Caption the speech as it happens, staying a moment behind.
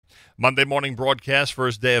Monday morning broadcast,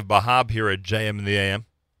 first day of Bahab here at JM in the AM.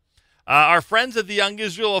 Our friends at the Young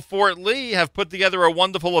Israel of Fort Lee have put together a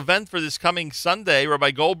wonderful event for this coming Sunday. Rabbi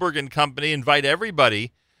Goldberg and company invite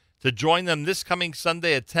everybody to join them this coming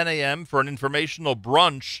Sunday at 10 a.m. for an informational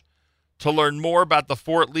brunch to learn more about the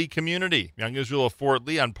Fort Lee community. Young Israel of Fort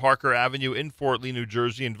Lee on Parker Avenue in Fort Lee, New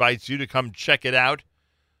Jersey invites you to come check it out.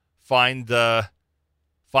 Find out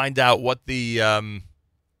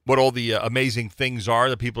what all the amazing things are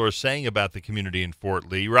that people are saying about the community in Fort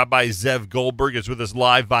Lee. Rabbi Zev Goldberg is with us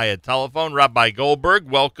live via telephone. Rabbi Goldberg,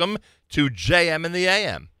 welcome to JM in the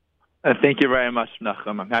AM. Thank you very much,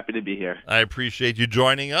 Nachum. I'm happy to be here. I appreciate you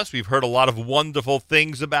joining us. We've heard a lot of wonderful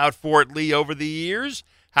things about Fort Lee over the years.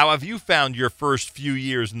 How have you found your first few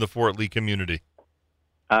years in the Fort Lee community?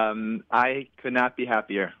 I could not be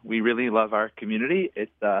happier. We really love our community.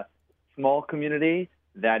 It's a small community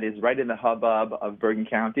that is right in the hubbub of Bergen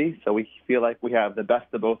County, so we feel like we have the best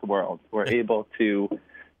of both worlds. We're able to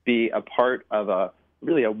be a part of a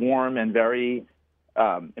warm and very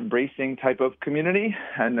embracing type of community,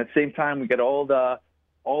 and at the same time we get all the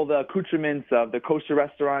accoutrements of the kosher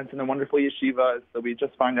restaurants and the wonderful yeshivas, so we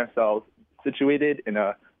just find ourselves situated in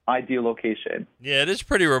a ideal location. Yeah, it is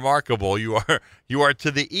pretty remarkable. You are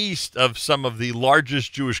to the east of some of the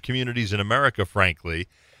largest Jewish communities in America, frankly.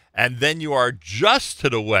 And then you are just to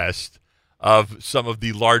the west of some of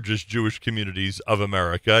the largest Jewish communities of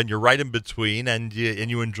America, and you're right in between, and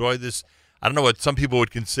you enjoy this, I don't know what some people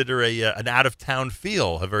would consider an out-of-town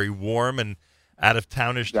feel, a very warm and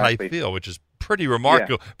out-of-townish type feel, which is pretty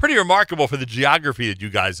remarkable. Yeah. Pretty remarkable for the geography that you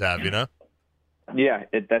guys have, you know? Yeah,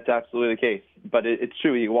 that's absolutely the case. But it's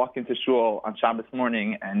true. You walk into shul on Shabbos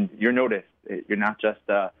morning, and you're noticed. You're not just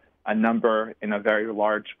a number in a very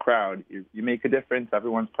large crowd. You make a difference.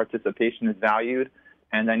 Everyone's participation is valued.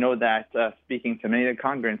 And I know that speaking to many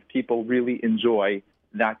congregants, people really enjoy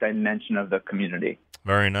that dimension of the community.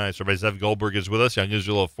 Very nice. Rabbi Zev Goldberg is with us, Young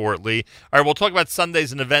Israel of Fort Lee. All right, we'll talk about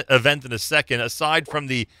Sunday's event in a second. Aside from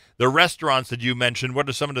the restaurants that you mentioned, what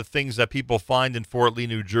are some of the things that people find in Fort Lee,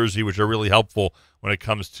 New Jersey, which are really helpful when it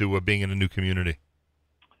comes to being in a new community?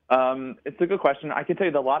 It's a good question. I can tell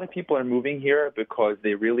you that a lot of people are moving here because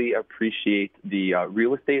they really appreciate the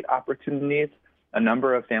real estate opportunities. A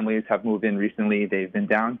number of families have moved in recently. They've been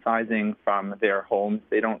downsizing from their homes.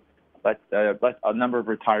 They don't let a number of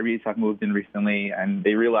retirees have moved in recently, and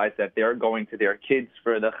they realize that they're going to their kids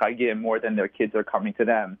for the chagim more than their kids are coming to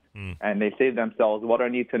them. And they say to themselves, what do I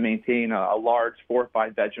need to maintain a large 4 or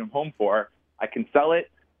 5 bedroom home for? I can sell it,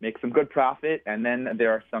 make some good profit, and then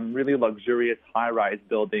there are some really luxurious high-rise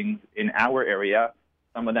buildings in our area.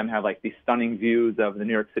 Some of them have like these stunning views of the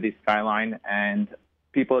New York City skyline, and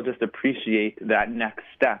people just appreciate that next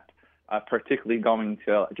step, particularly going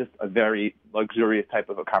to just a very luxurious type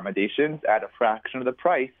of accommodations at a fraction of the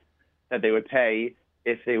price that they would pay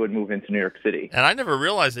if they would move into New York City. And I never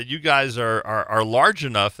realized that you guys are large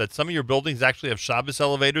enough that some of your buildings actually have Shabbos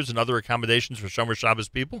elevators and other accommodations for Shomer Shabbos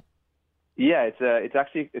people? Yeah,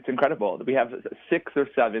 it's incredible. We have 6 or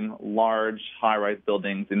 7 large high-rise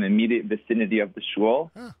buildings in the immediate vicinity of the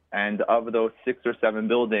shul, and of those 6 or 7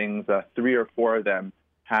 buildings, 3 or 4 of them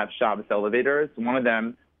have Shabbos elevators. One of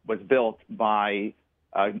them was built by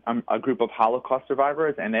a group of Holocaust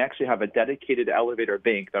survivors, and they actually have a dedicated elevator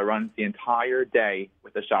bank that runs the entire day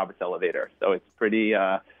with a Shabbos elevator. So it's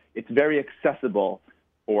it's very accessible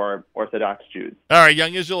for Orthodox Jews. All right,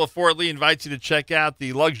 Young Israel of Fort Lee invites you to check out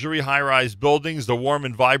the luxury high-rise buildings, the warm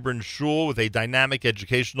and vibrant shul with a dynamic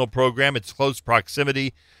educational program. It's close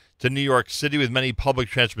proximity to New York City with many public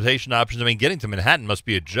transportation options. I mean, getting to Manhattan must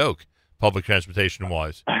be a joke, public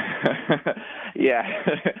transportation-wise. Yeah,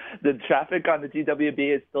 the traffic on the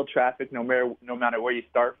GWB is still traffic no matter where you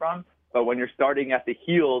start from. But when you're starting at the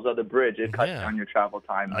heels of the bridge, it cuts down your travel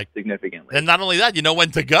time significantly. And not only that, you know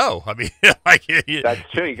when to go. I mean, that's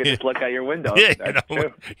true. You can just look out your window. Yeah, that's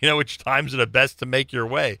true. You know which times are the best to make your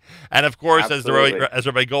way. And of course, as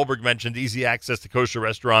Rabbi Goldberg mentioned, easy access to kosher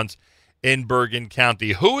restaurants in Bergen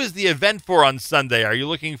County. Who is the event for on Sunday? Are you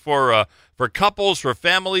looking for couples, for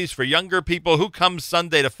families, for younger people? Who comes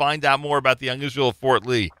Sunday to find out more about the Young Israel of Fort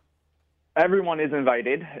Lee? Everyone is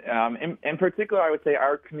invited. In particular, I would say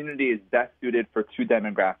our community is best suited for 2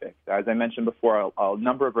 demographics. As I mentioned before, a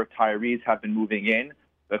number of retirees have been moving in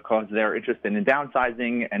because they're interested in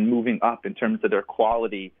downsizing and moving up in terms of their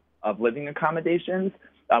quality of living accommodations.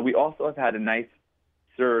 We also have had a nice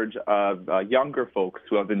surge of younger folks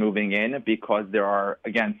who have been moving in because there are,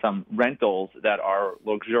 again, some rentals that are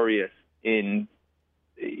luxurious in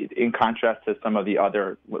contrast to some of the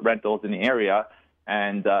other rentals in the area.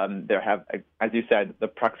 And there have, as you said, the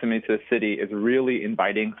proximity to the city is really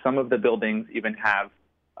inviting. Some of the buildings even have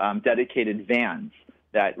dedicated vans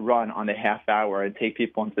that run on the half hour and take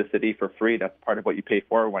people into the city for free. That's part of what you pay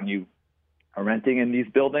for when you are renting in these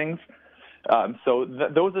buildings. So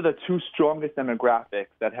those are the two strongest demographics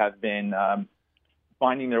that have been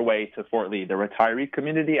finding their way to Fort Lee, the retiree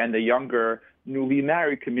community and the younger, newly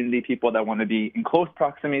married community, people that want to be in close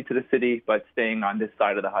proximity to the city but staying on this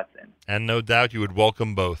side of the Hudson. And no doubt you would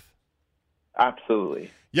welcome both. Absolutely.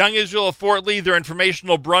 Young Israel of Fort Lee, their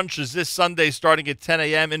informational brunch is this Sunday starting at 10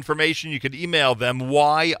 a.m. Information, you can email them,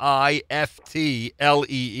 YIFTLEE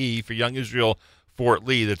for Young Israel Fort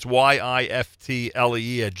Lee. That's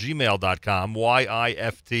YIFTLEE@gmail.com,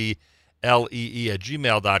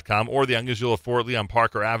 YIFTLEE@gmail.com, or the Young Israel of Fort Lee on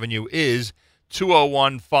Parker Avenue is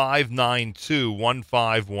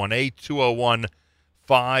 201-592-1518,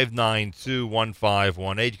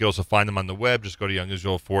 201-592-1518. You can also find them on the web. Just go to Young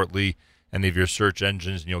Israel of Fort Lee, any of your search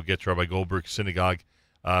engines, and you'll get to Rabbi Goldberg Synagogue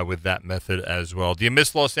with that method as well. Do you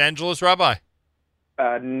miss Los Angeles, Rabbi?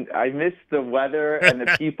 I miss the weather and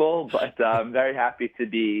the people, but I'm very happy to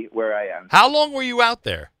be where I am. How long were you out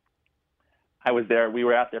there? I was there. We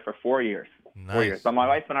were out there for 4 years. Nice. 4 years. But my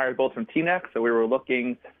wife and I are both from Teaneck, so we were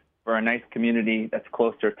looking for a nice community that's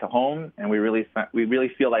closer to home, and we really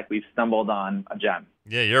feel like we've stumbled on a gem.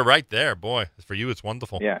 Yeah, you're right there. Boy, for you, it's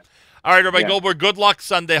wonderful. Yeah. All right, Rabbi Goldberg, good luck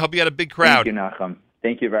Sunday. Hope you had a big crowd. Thank you, Nachum.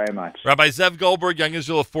 Thank you very much. Rabbi Zev Goldberg, Young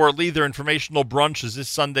Israel of Fort Lee, their informational brunch is this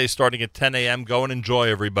Sunday starting at 10 a.m. Go and enjoy,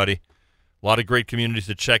 everybody. A lot of great communities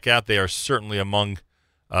to check out. They are certainly among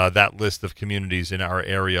that list of communities in our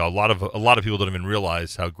area. A lot of people don't even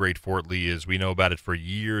realize how great Fort Lee is. We know about it for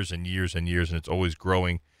years and years and years, and it's always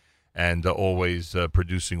growing and always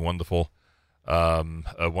producing wonderful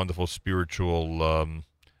spiritual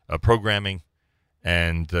programming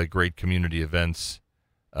and great community events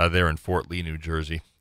there in Fort Lee, New Jersey.